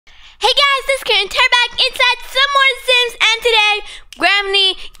Hey guys, this is Karen. Turn back inside some more Sims, and today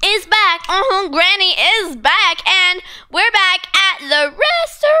Granny is back. Granny is back, and we're back at the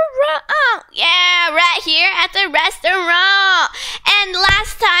restaurant. Yeah, right here at the restaurant. And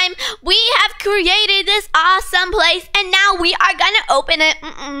last time we have created this awesome place, and now we are gonna open it.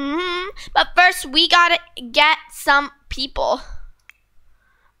 But first, we gotta get some people.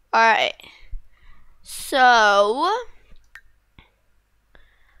 All right. So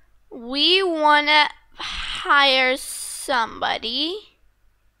we want to hire somebody.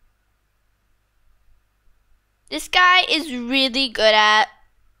 This guy is really good at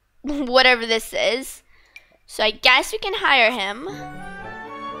whatever this is. So I guess we can hire him.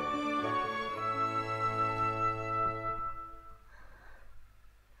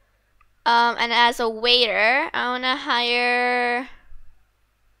 And as a waiter, I want to hire,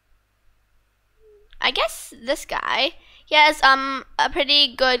 I guess, this guy. He has a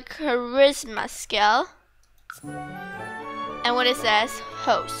pretty good charisma skill. And what is this?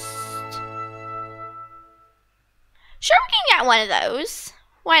 Host. Sure, we can get one of those.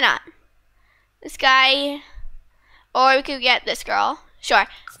 Why not? This guy, or we could get this girl. Sure. All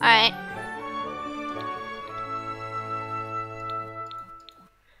right.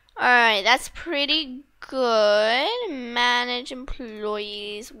 All right, that's pretty good. Manage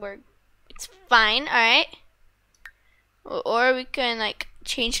employees. It's fine. All right. Or we can like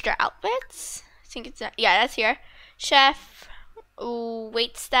change their outfits. I think it's yeah, that's here. Chef,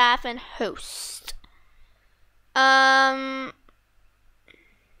 wait staff, and host. Every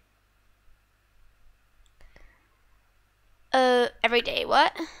day.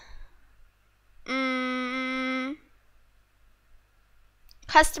 What?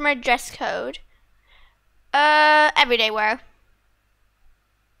 Customer dress code. Everyday wear.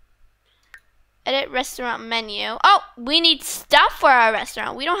 Edit restaurant menu. Oh, we need stuff for our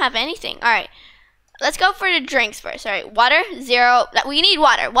restaurant. We don't have anything. All right, let's go for the drinks first. All right, water, 0. We need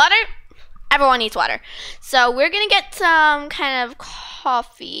water. Water. Everyone needs water. So we're gonna get some kind of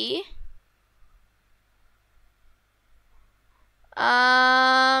coffee.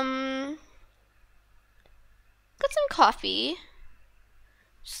 Got some coffee.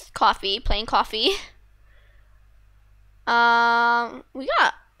 Just coffee, plain coffee.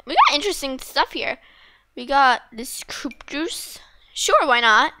 We got interesting stuff here. We got this croup juice. Sure, why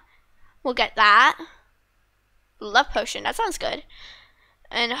not? We'll get that. Love potion. That sounds good.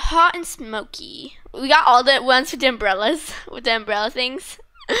 And hot and smoky. We got all the ones with the umbrellas. With the umbrella things.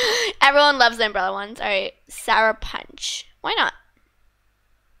 Everyone loves the umbrella ones. Alright. Sour punch. Why not?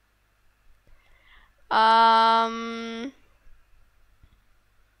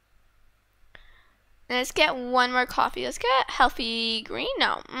 Let's get one more coffee. Let's get healthy green.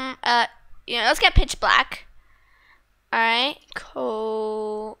 No. Yeah, let's get pitch black. Alright.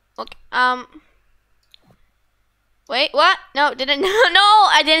 Cool. Okay. Wait, what? No, didn't. No,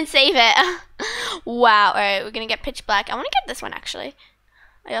 I didn't save it. Wow. Alright, we're gonna get pitch black. I wanna get this one actually.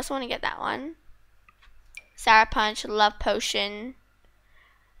 I also wanna get that one. Sour punch, love potion,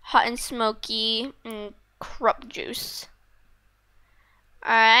 hot and smoky, and croup juice.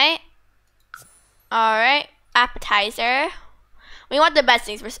 Alright. Alright, appetizer. We want the best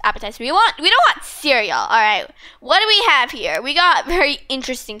things for appetizer. We don't want cereal. Alright, what do we have here? We got very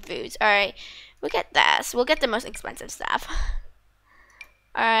interesting foods. Alright, we'll get this. We'll get the most expensive stuff.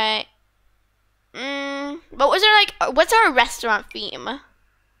 Alright. But was there like, what's our restaurant theme? I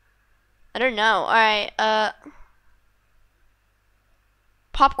don't know. Alright,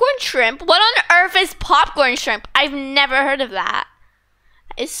 popcorn shrimp? What on earth is popcorn shrimp? I've never heard of that.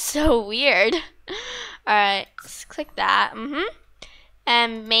 It's so weird. Alright, let's click that.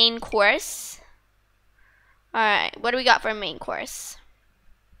 And main course. Alright, what do we got for main course?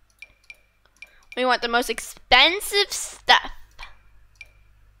 We want the most expensive stuff.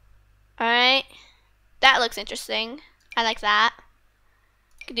 Alright. That looks interesting. I like that.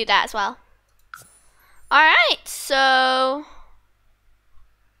 Could do that as well. Alright, so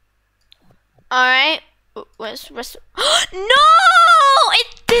alright. What's no!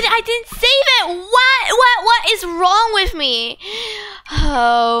 I didn't save it. What is wrong with me?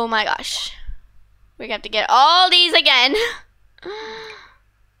 Oh my gosh. We're gonna have to get all these again.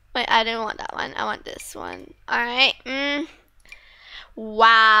 Wait, I didn't want that one. I want this one. Alright.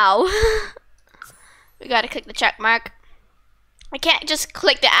 Wow. We gotta click the check mark. I can't just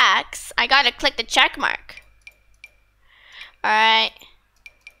click the X. I gotta click the check mark. Alright.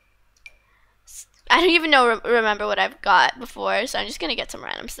 I don't even remember what I've got before, so I'm just gonna get some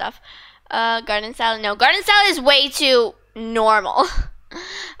random stuff. Garden salad. No, garden salad is way too normal.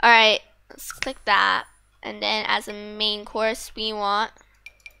 Alright, let's click that. And then as a main course, we want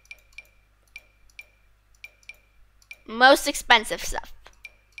Most expensive stuff.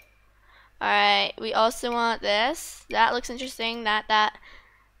 Alright, we also want this. That looks interesting. That.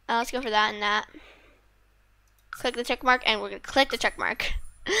 Let's go for that and that. Click the check mark, and we're going to click the check mark.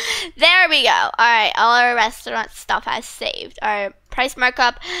 There we go. Alright, all our restaurant stuff has saved. Our price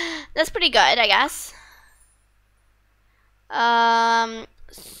markup, that's pretty good, I guess.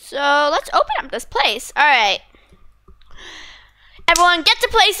 So let's open up this place. Alright. Everyone get to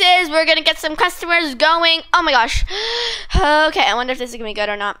places. We're gonna get some customers going. Oh my gosh. Okay, I wonder if this is gonna be good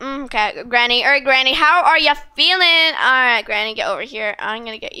or not. Okay, Granny. Alright, Granny, how are you feeling? Alright, Granny, get over here. I'm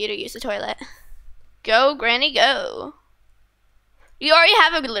gonna get you to use the toilet. Go, Granny, go. You already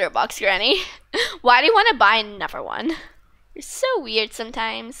have a litter box, Granny. Why do you want to buy another one? You're so weird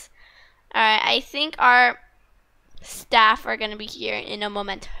sometimes. Alright, I think our staff are gonna be here in a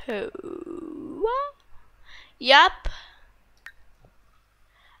moment. Yup.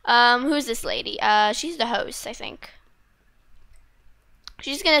 Who's this lady? She's the host, I think.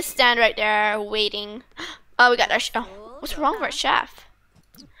 She's gonna stand right there waiting. Oh, we got our what's wrong with our chef?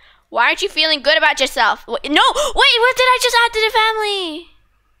 Why aren't you feeling good about yourself? No! Wait, what did I just add to the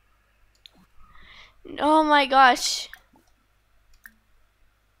family? Oh my gosh.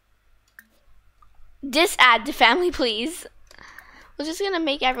 Disadd to family, please. We're just gonna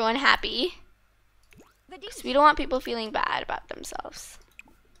make everyone happy. Because we don't want people feeling bad about themselves.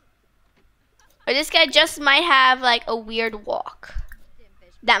 Or this guy just might have like a weird walk.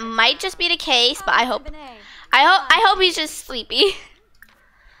 That might just be the case, but I hope he's just sleepy.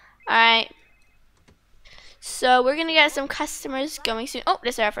 Alright. So we're gonna get some customers going soon. Oh,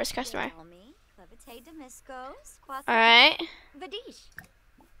 this is our first customer. Alright.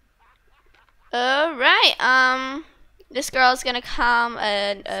 Alright, this girl's gonna come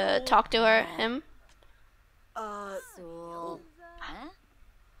and talk to him.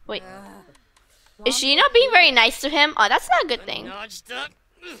 Wait. Is she not being very nice to him? Oh, that's not a good thing.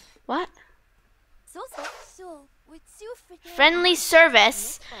 What? Friendly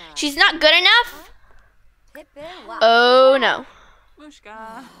service? She's not good enough? Oh no.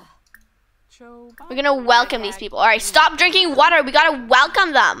 We're gonna welcome these people. Alright, stop drinking water. We gotta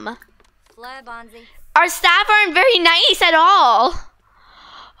welcome them. Our staff aren't very nice at all.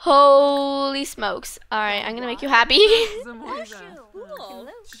 Holy smokes. Alright, I'm gonna make you happy.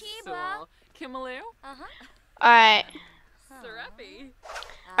 Alright.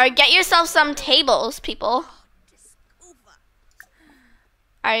 Alright, get yourself some tables, people.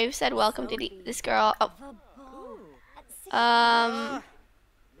 I've said welcome to this girl. Oh.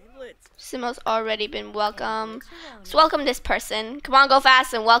 Simo's already been welcome. Let's welcome this person. Come on, go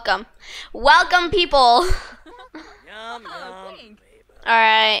fast and welcome. Welcome, people.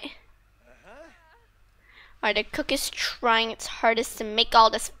 Alright. Alright, the cook is trying its hardest to make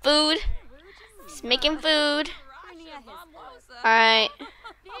all this food. He's making food. Alright.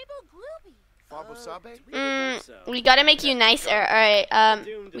 We gotta make you nicer. Alright,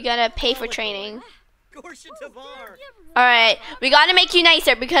 we gotta pay for training. Alright, we gotta make you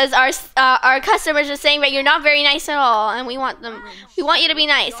nicer because our customers are saying that you're not very nice at all, and we want you to be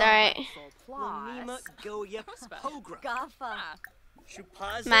nice. Alright.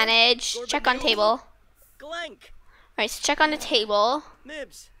 Manage. Check on table. Alright, so check on the table.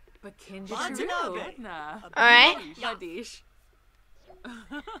 Alright.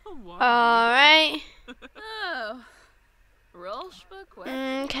 Alright.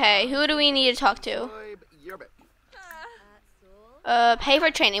 Okay, who do we need to talk to? Pay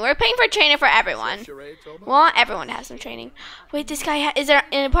for training. We're paying for training for everyone. We want everyone to have some training. Wait, this guy is there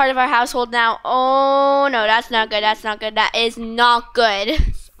in a part of our household now? Oh no, that's not good. That's not good. That is not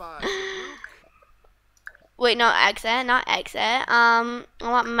good. Wait, no, exit, not exit. I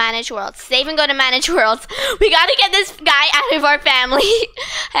want manage worlds. Save and go to manage worlds. We gotta get this guy out of our family.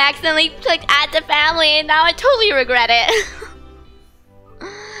 I accidentally clicked add to family and now I totally regret it.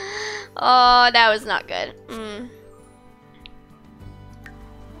 Oh, that was not good.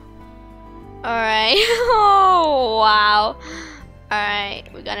 Alright. Oh, wow.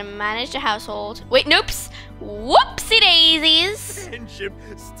 Alright, we gotta manage the household. Wait, noops. Whoopsie daisies.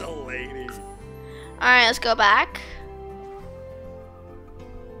 Alright, let's go back.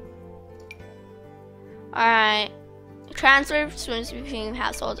 Alright. Transfer swims between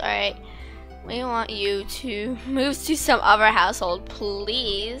households. Alright. We want you to move to some other household,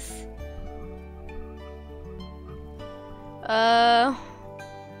 please.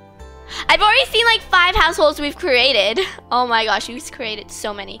 I've already seen like 5 households we've created. Oh my gosh, we've created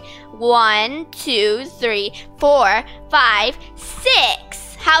so many. 1, 2, 3, 4, 5,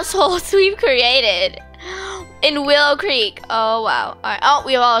 6 households we've created in Willow Creek. Oh wow. Alright. Oh,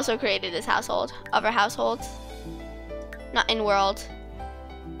 we've also created this household. Other households. Not in world.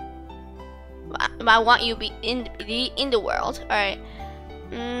 I want you to be in the world. All right.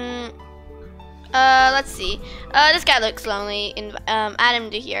 Let's see. This guy looks lonely. Add him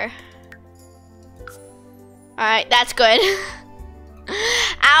to here. All right, that's good.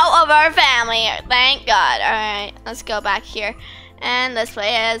 Out of our family, thank God. All right, let's go back here, and let's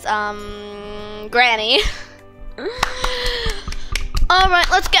play as Granny. All right,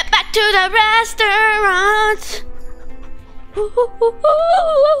 let's get back to the restaurant. Oh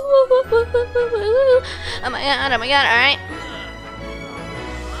my God! Oh my God! All right.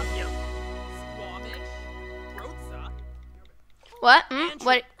 What?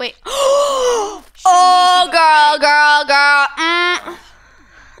 What? Wait. Oh, girl.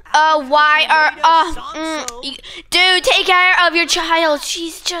 Why are? Dude, take care of your child.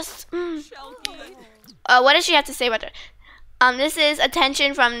 She's just. What does she have to say about her? This is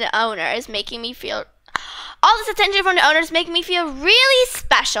attention from the owners, making me feel. All this attention from the owners making me feel really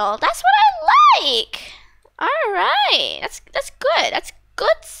special. That's what I like. All right, that's good. That's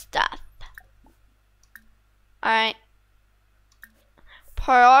good stuff. All right.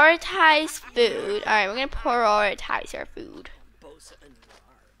 Prioritize food. All right, we're gonna prioritize our food.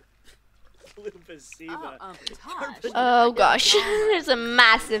 Oh gosh, there's a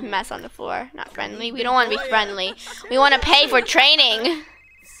massive mess on the floor. Not friendly. We don't want to be friendly. We want to pay for training.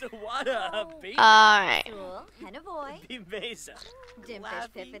 Alright.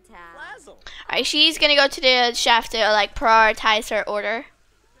 Alright, she's gonna go to the chef to like prioritize her order.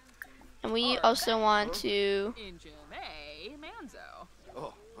 And we also want to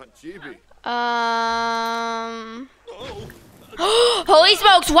holy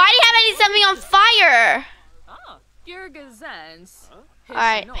smokes, why do you have something on fire?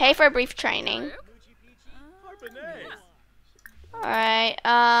 Alright, pay for a brief training. Alright,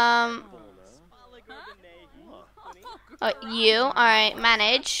 you, alright,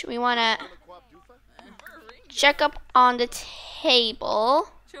 manage. We wanna check up on the table.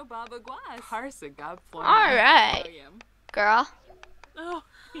 Alright, girl.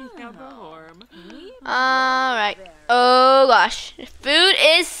 Alright. Oh gosh. Food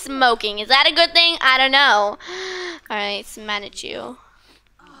is smoking. Is that a good thing? I don't know. Alright, let's manage you.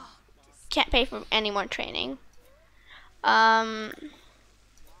 Can't pay for any more training. Alright,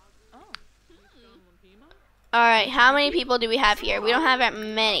 how many people do we have here? We don't have that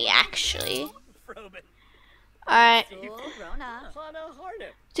many actually. Alright.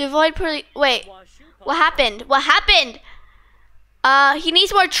 To avoid wait. What happened? What happened? He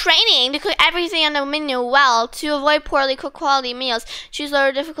needs more training to cook everything on the menu well. To avoid poorly cooked quality meals, choose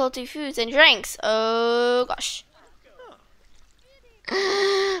lower difficulty foods and drinks. Oh gosh.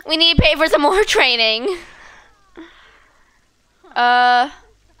 We need to pay for some more training. Alright,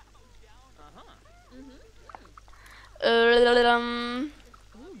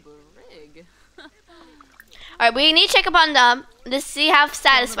 we need to check up on them to see how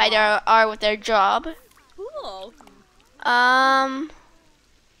satisfied they are with their job. Oh,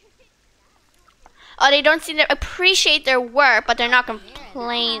 they don't seem to appreciate their work, but they're not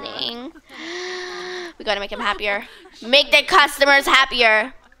complaining. We gotta make them happier. Make the customers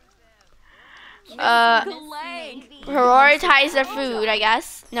happier. Prioritize their food, I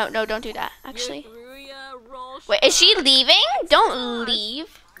guess. No, don't do that, actually. Wait, is she leaving? Don't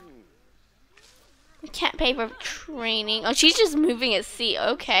leave. We can't pay for training. Oh, she's just moving a seat.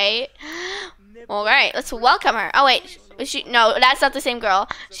 Okay. Alright, let's welcome her. Oh, wait. No, that's not the same girl.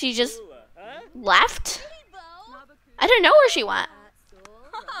 She just left? I don't know where she went.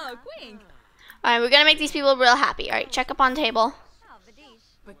 Alright, we're gonna make these people real happy. Alright, check up on table.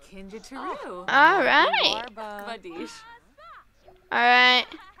 Alright. Alright.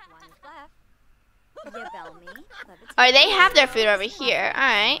 Alright, they have their food over here.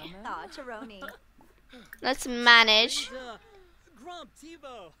 Alright. Let's manage.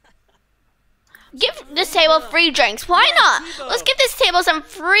 Give this table free drinks. Why not? Let's give this table some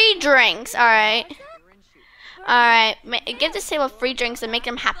free drinks. Alright. Alright. Give this table free drinks and make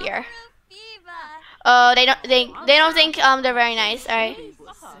them happier. Oh, they don't think they're very nice. Alright.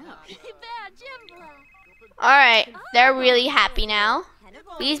 Alright. They're really happy now.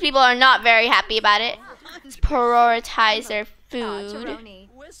 These people are not very happy about it. Let's prioritize their food.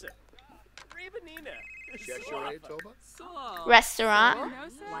 Restaurant.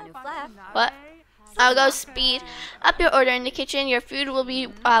 What? I'll go speed up your order in the kitchen. Your food will be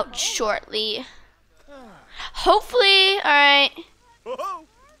out shortly. Hopefully. Alright.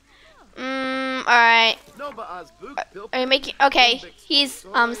 Alright. Are you making? Okay. He's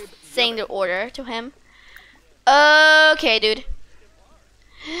saying the order to him. Okay, dude.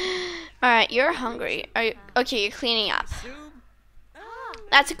 Alright, you're hungry. Are you okay? You're cleaning up.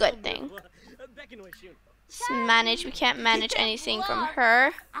 That's a good thing. Manage. We can't manage anything from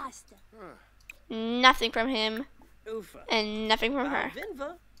her. Nothing from him. And nothing from her.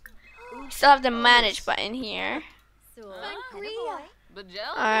 Still have the manage button here.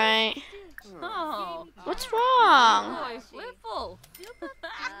 Alright. What's wrong?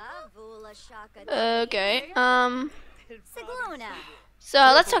 Okay. So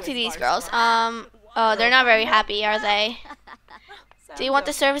let's talk to these girls. Oh, they're not very happy, are they? Do you want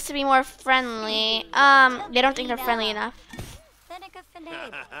the service to be more friendly? They don't think they're friendly enough.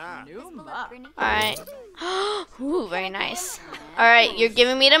 Alright. Ooh, very nice. Alright, you're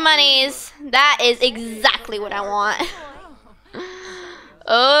giving me the monies. That is exactly what I want.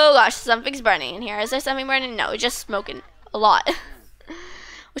 Oh gosh, something's burning in here. Is there something burning? No, just smoking a lot.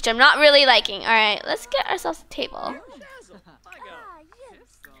 Which I'm not really liking. Alright, let's get ourselves a table.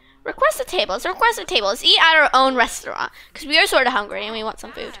 Request a table. Let's request a table. Let's eat at our own restaurant. Because we are sort of hungry and we want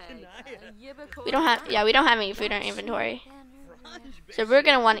some food. We don't have any food in our inventory. So we're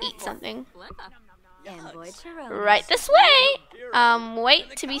going to want to eat something. Right this way.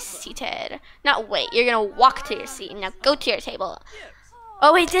 Wait to be seated. Not wait. You're going to walk to your seat. Now go to your table.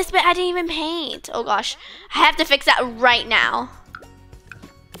 Oh wait, this bit I didn't even paint. Oh gosh. I have to fix that right now.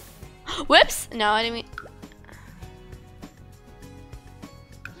 Whoops. No, I didn't mean...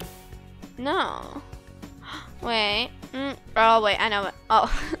 No. Wait. Oh, wait. I know it.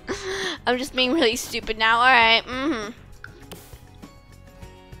 Oh. I'm just being really stupid now. Alright.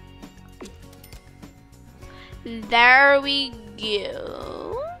 There we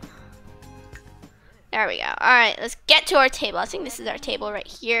go. There we go. Alright, let's get to our table. I think this is our table right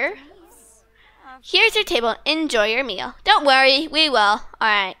here. Here's your table. Enjoy your meal. Don't worry. We will.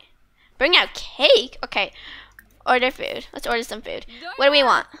 Alright. Bring out cake? Okay. Order food. Let's order some food. What do we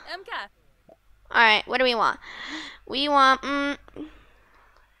want? Alright, what do we want? We want,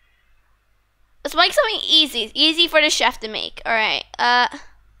 let's make something easy. Easy for the chef to make. Alright,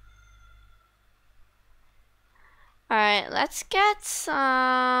 alright, let's get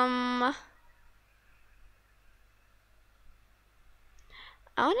some...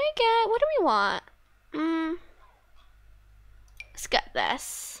 I wanna get, what do we want? Let's get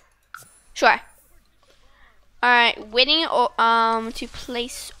this. Sure. Alright, waiting, to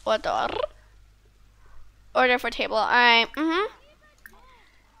place order. Order for table. Alright.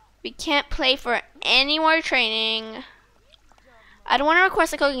 We can't play for any more training. I don't want to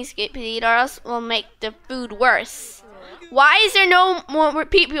request a cooking speed or else we'll make the food worse. Why is there no more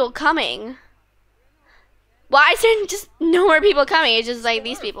people coming? Why is there just no more people coming? It's just like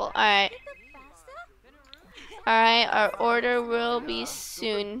these people. Alright. Alright, our order will be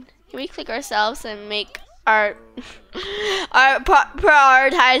soon. Can we click ourselves and make our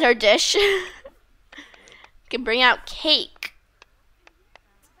prioritize our dish? Can bring out cake.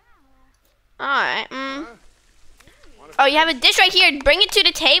 Alright. Oh, you have a dish right here. Bring it to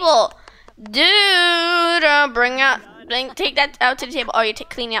the table. Dude, take that out to the table. Oh, you're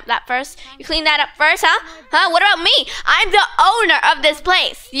cleaning up that first? You clean that up first, huh? Huh? What about me? I'm the owner of this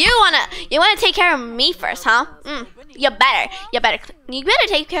place. You wanna take care of me first, huh? You better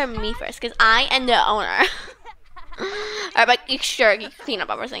take care of me first, because I am the owner. Alright, but sure, you can clean up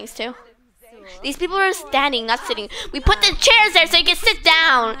other things too. These people are standing, not sitting. We put the chairs there so you can sit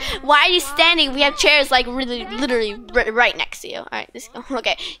down. Why are you standing? We have chairs like literally right next to you. Alright,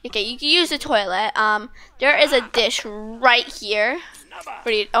 okay, you can use the toilet. There is a dish right here.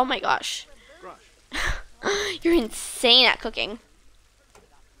 Oh my gosh. You're insane at cooking.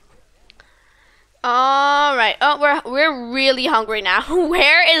 Alright, oh, we're really hungry now.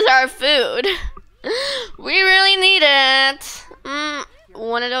 Where is our food? We really need it.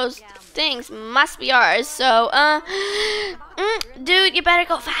 One of those things must be ours, so dude, you better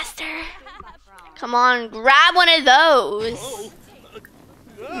go faster. Come on, grab one of those.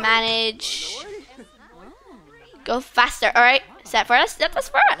 Manage. Go faster. Alright, is that for us? That's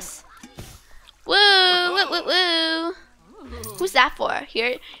for us. Woo, woo, woo, woo. Who's that for?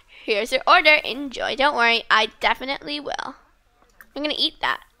 Here's your order. Enjoy. Don't worry, I definitely will. I'm gonna eat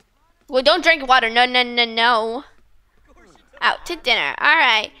that. Well, don't drink water. No, no, no, no. Out to dinner.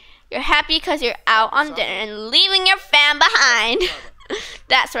 Alright. You're happy because you're out on dinner and leaving your fam behind.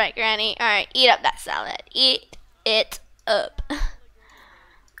 That's right, Granny. Alright, eat up that salad. Eat it up.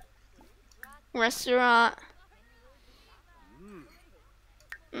 Restaurant.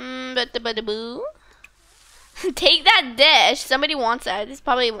 Boo. Take that dish. Somebody wants that. It's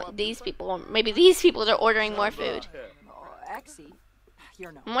probably these people. Maybe these people are ordering more food.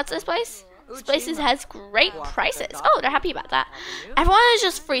 And what's this place? This place has great prices. Oh, they're happy about that. Everyone is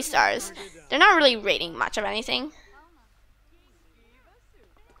just 3 stars. They're not really rating much of anything.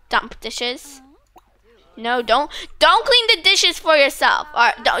 dump dishes. No, don't clean the dishes for yourself.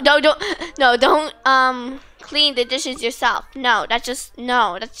 Or don't clean the dishes yourself. No, that's just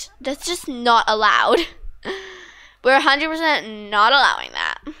not allowed. We're 100% not allowing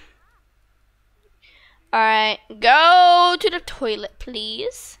that. All right, go to the toilet,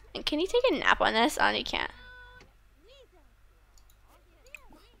 please. And can you take a nap on this? Oh, you can't.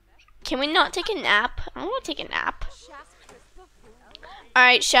 Can we not take a nap? I want to take a nap.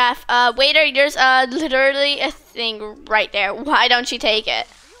 Alright, chef. Waiter, there's literally a thing right there. Why don't you take it?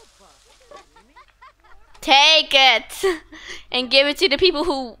 Take it! And give it to the people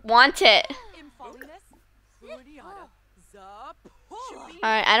who want it.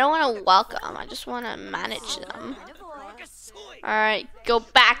 Alright, I don't want to welcome. I just want to manage them. Alright, go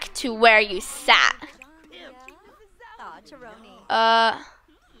back to where you sat.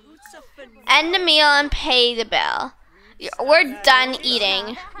 End the meal and pay the bill. We're done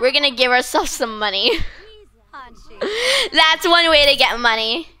eating. We're gonna give ourselves some money. That's one way to get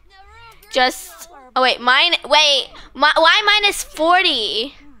money. Just, oh wait, why minus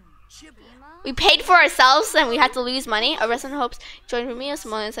 40? We paid for ourselves and we had to lose money. A restaurant hopes join for meals.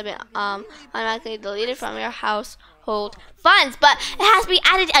 Simoleons have been automatically deleted from your household funds, but it has to be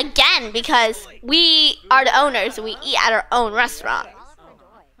added again because we are the owners and we eat at our own restaurant.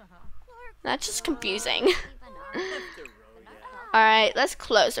 That's just confusing. Alright, let's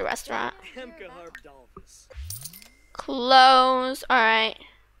close the restaurant. Close. Alright.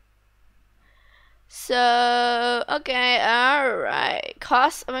 So, okay, alright.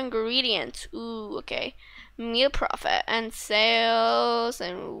 Cost of ingredients. Ooh, okay. Meal profit and sales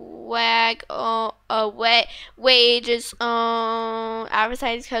and wages.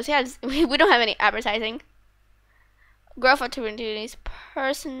 Advertising costs. Yeah, we don't have any advertising. Growth opportunities.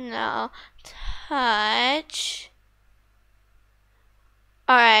 Personal touch.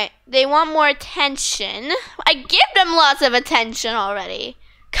 Alright, they want more attention. I give them lots of attention already.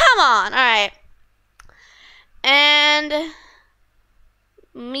 Come on, alright. And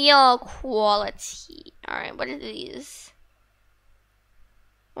meal quality. Alright, what are these?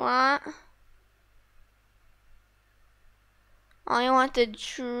 What? Oh, you want the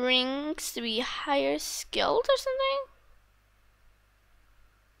drinks to be higher skilled or something?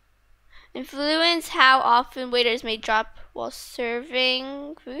 Influence how often waiters may drop while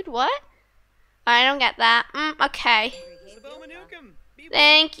serving food. What? I don't get that. Okay.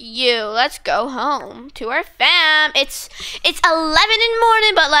 Thank you. Let's go home to our fam. It's 11 in the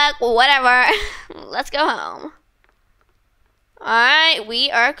morning, but like whatever. Let's go home. Alright, we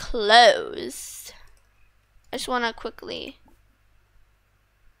are closed. I just wanna quickly.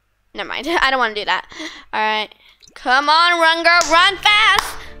 Never mind. I don't wanna do that. Alright. Come on, run girl, run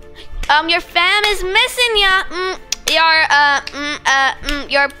fast! Your fam is missing ya.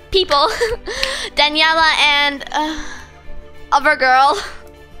 Your people, Daniela and other girl,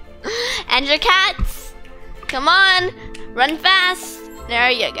 and your cats. Come on, run fast. There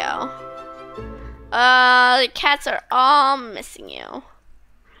you go. The cats are all missing you. All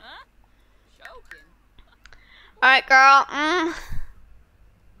right, girl. I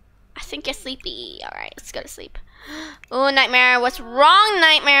think you're sleepy. All right, let's go to sleep. Oh, Nightmare. What's wrong,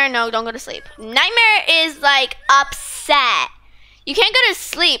 Nightmare? No, don't go to sleep. Nightmare is like upset. You can't go to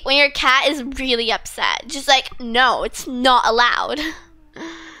sleep when your cat is really upset. Just like, no, it's not allowed.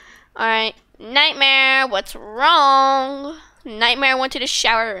 Alright. Nightmare, what's wrong? Nightmare went to the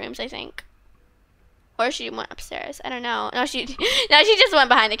shower rooms, I think. Or she went upstairs. I don't know. No, she just went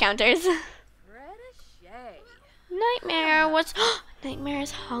behind the counters. Nightmare, what's... Nightmare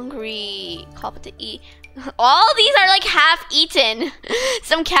is hungry. Call it to eat. All these are like half eaten.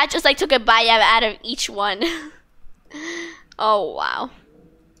 Some cat just like took a bite out of each one. Oh, wow.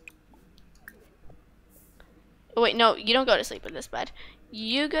 Oh, wait, no, you don't go to sleep in this bed.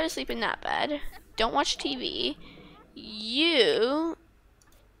 You go to sleep in that bed. Don't watch TV. You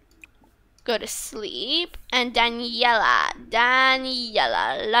go to sleep. And Daniela,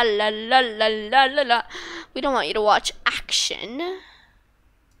 la la la la la la la. We don't want you to watch action.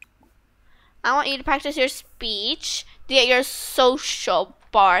 I want you to practice your speech to get your social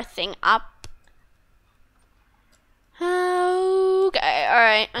bar thing up. Okay,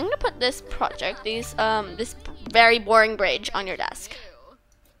 alright. I'm gonna put this project, this very boring bridge on your desk.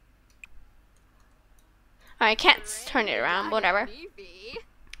 Alright, can't turn it around, whatever.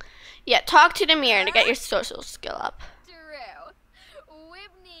 Yeah, talk to the mirror to get your social skill up.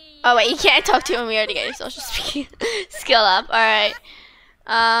 Oh wait, you can't talk to a mirror to get your social skill up. Alright.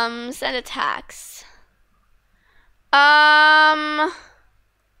 Send a text. Send a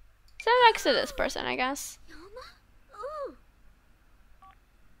text to this person, I guess.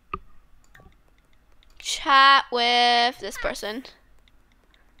 chat with this person.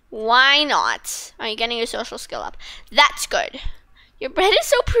 Why not? Are you getting your social skill up? That's good. Your bed is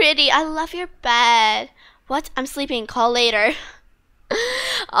so pretty. I love your bed. What? I'm sleeping. Call later.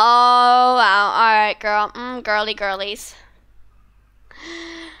 Oh, wow. Alright, girl. Girly girlies.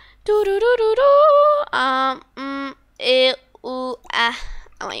 I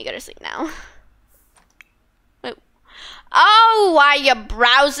want you to go to sleep now. Wait. Oh, why are you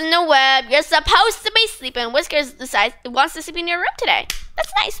browsing the web? You're supposed to be sleeping. Whiskers wants to sleep in your room today.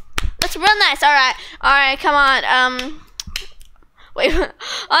 That's nice. That's real nice. Alright, come on. Wait.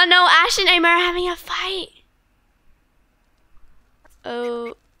 Oh no, Ash and Amber are having a fight.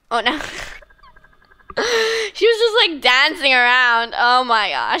 Oh no. She was just like dancing around. Oh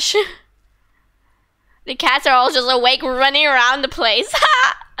my gosh. The cats are all just awake, running around the place.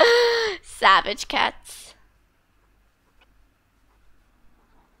 Savage cats.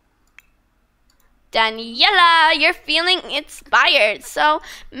 Daniela, you're feeling inspired. So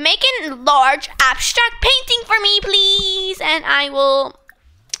make a large abstract painting for me, please. And I will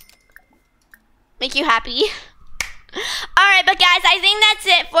make you happy. Alright, but guys, I think that's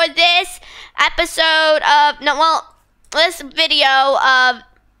it for this episode of, this video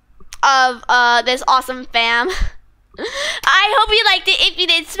of this awesome fam. I hope you liked it. If you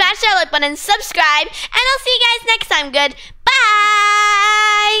did, smash that like button, subscribe, and I'll see you guys next time. Goodbye.